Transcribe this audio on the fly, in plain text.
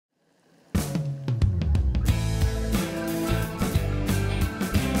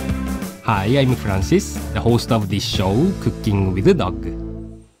Hi, I'm Francis, the host of this show, Cooking with a Dog.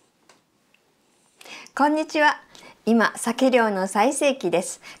 こんにちは。今、鮭漁の最盛期で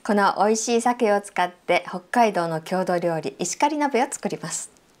す。この美味しい鮭を使って北海道の郷土料理石狩鍋を作りま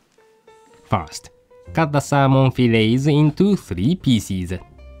す。First, cut the salmon fillets into 3 pieces.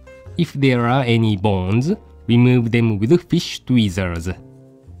 If there are any bones, remove them with fish tweezers.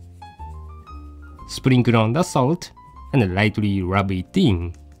 Sprinkle on the salt and lightly rub it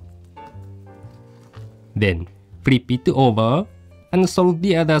in. Then flip it over and salt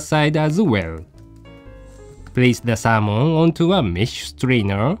the other side as well. Place the salmon onto a mesh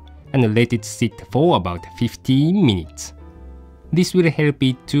strainer and let it sit for about 15 minutes. This will help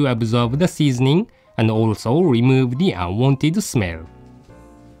it to absorb the seasoning and also remove the unwanted smell.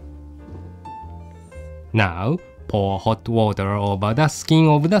 Now, pour hot water over the skin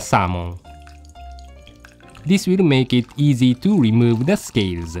of the salmon. This will make it easy to remove the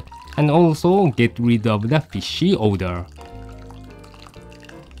scales and also get rid of the fishy odor.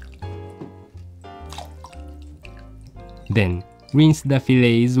 Then, rinse the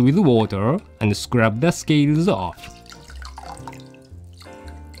fillets with water and scrub the scales off.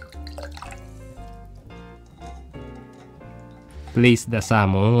 Place the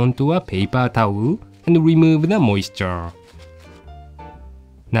salmon onto a paper towel and remove the moisture.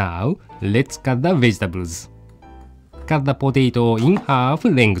 Now, let's cut the vegetables. Cut the potato in half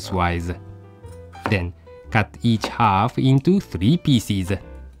lengthwise. Then, cut each half into 3 pieces.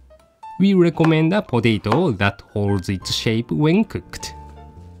 We recommend a potato that holds its shape when cooked.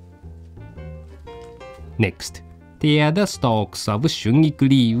 Next, tear the stalks of Shungiku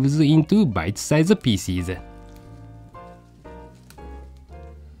leaves into bite-sized pieces.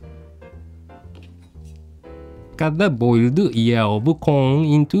 Cut the boiled ear of corn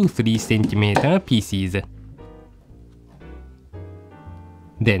into 3 cm pieces.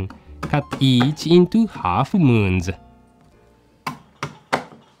 Then, cut each into half moons.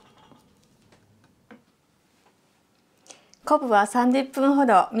 昆布は30分ほ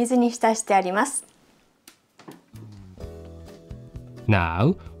ど水に浸してあります。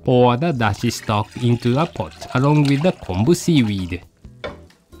Now, pour the dashi stock into a pot along with the kombu seaweed.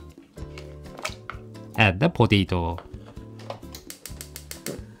 Add the potato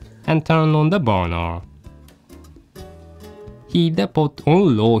and turn on the burner. Heat the pot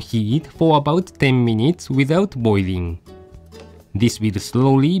on low heat for about 10 minutes without boiling. This will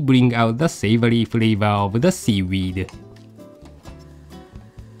slowly bring out the savory flavor of the seaweed.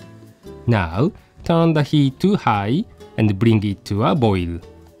 Now, turn the heat to high and bring it to a boil.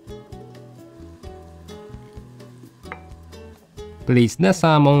 Place the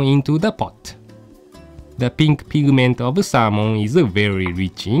salmon into the pot. The pink pigment of salmon is very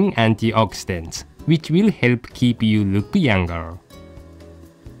rich in antioxidants, which will help keep you look younger.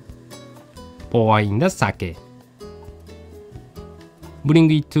 Pour in the sake.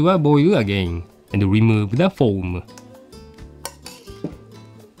 Bring it to a boil again and remove the foam.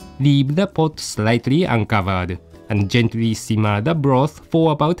 Leave the pot slightly uncovered and gently simmer the broth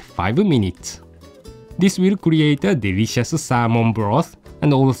for about 5 minutes. This will create a delicious salmon broth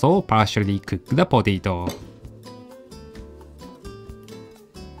and also partially cook the potato.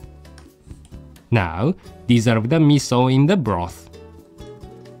 Now, dissolve the miso in the broth.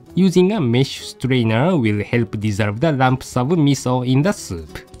 Using a mesh strainer will help dissolve the lumps of miso in the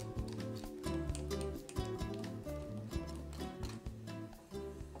soup.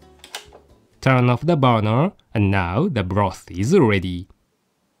 Turn off the burner, and now the broth is ready.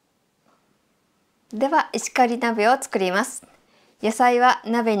 では、石狩鍋を作ります。野菜は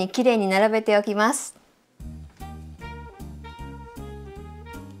鍋にきれいに並べておきます。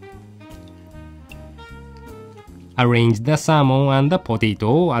Arrange the salmon and the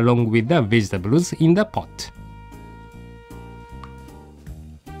potato along with the vegetables in the pot.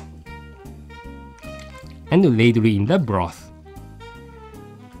 And ladle in the broth.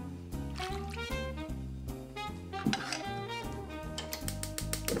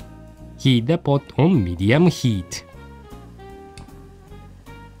 Heat the pot on medium heat.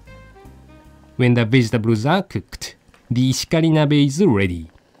 When the vegetables are cooked, the Ishikari Nabe is ready.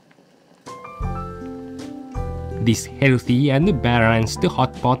 This healthy and balanced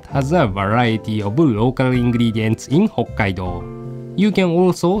hot pot has a variety of local ingredients in Hokkaido. You can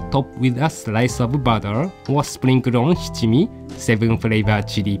also top with a slice of butter or sprinkle on shichimi, 7 flavor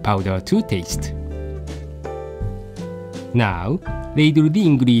chili powder to taste. Now, ladle the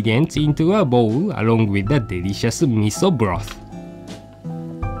ingredients into a bowl along with the delicious miso broth.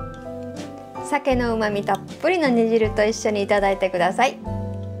 鮭の旨味たっぷりの煮汁と一緒にいただいてください。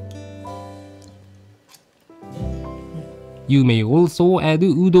You may also add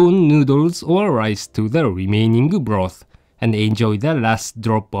udon noodles or rice to the remaining broth and enjoy the last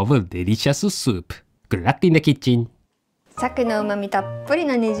drop of a delicious soup. Good luck in the kitchen! 鮭の旨味たっぷり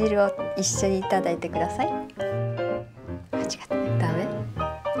の煮汁を一緒にいただいてください。間違った。ダメ？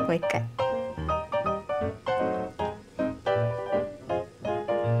もう一回。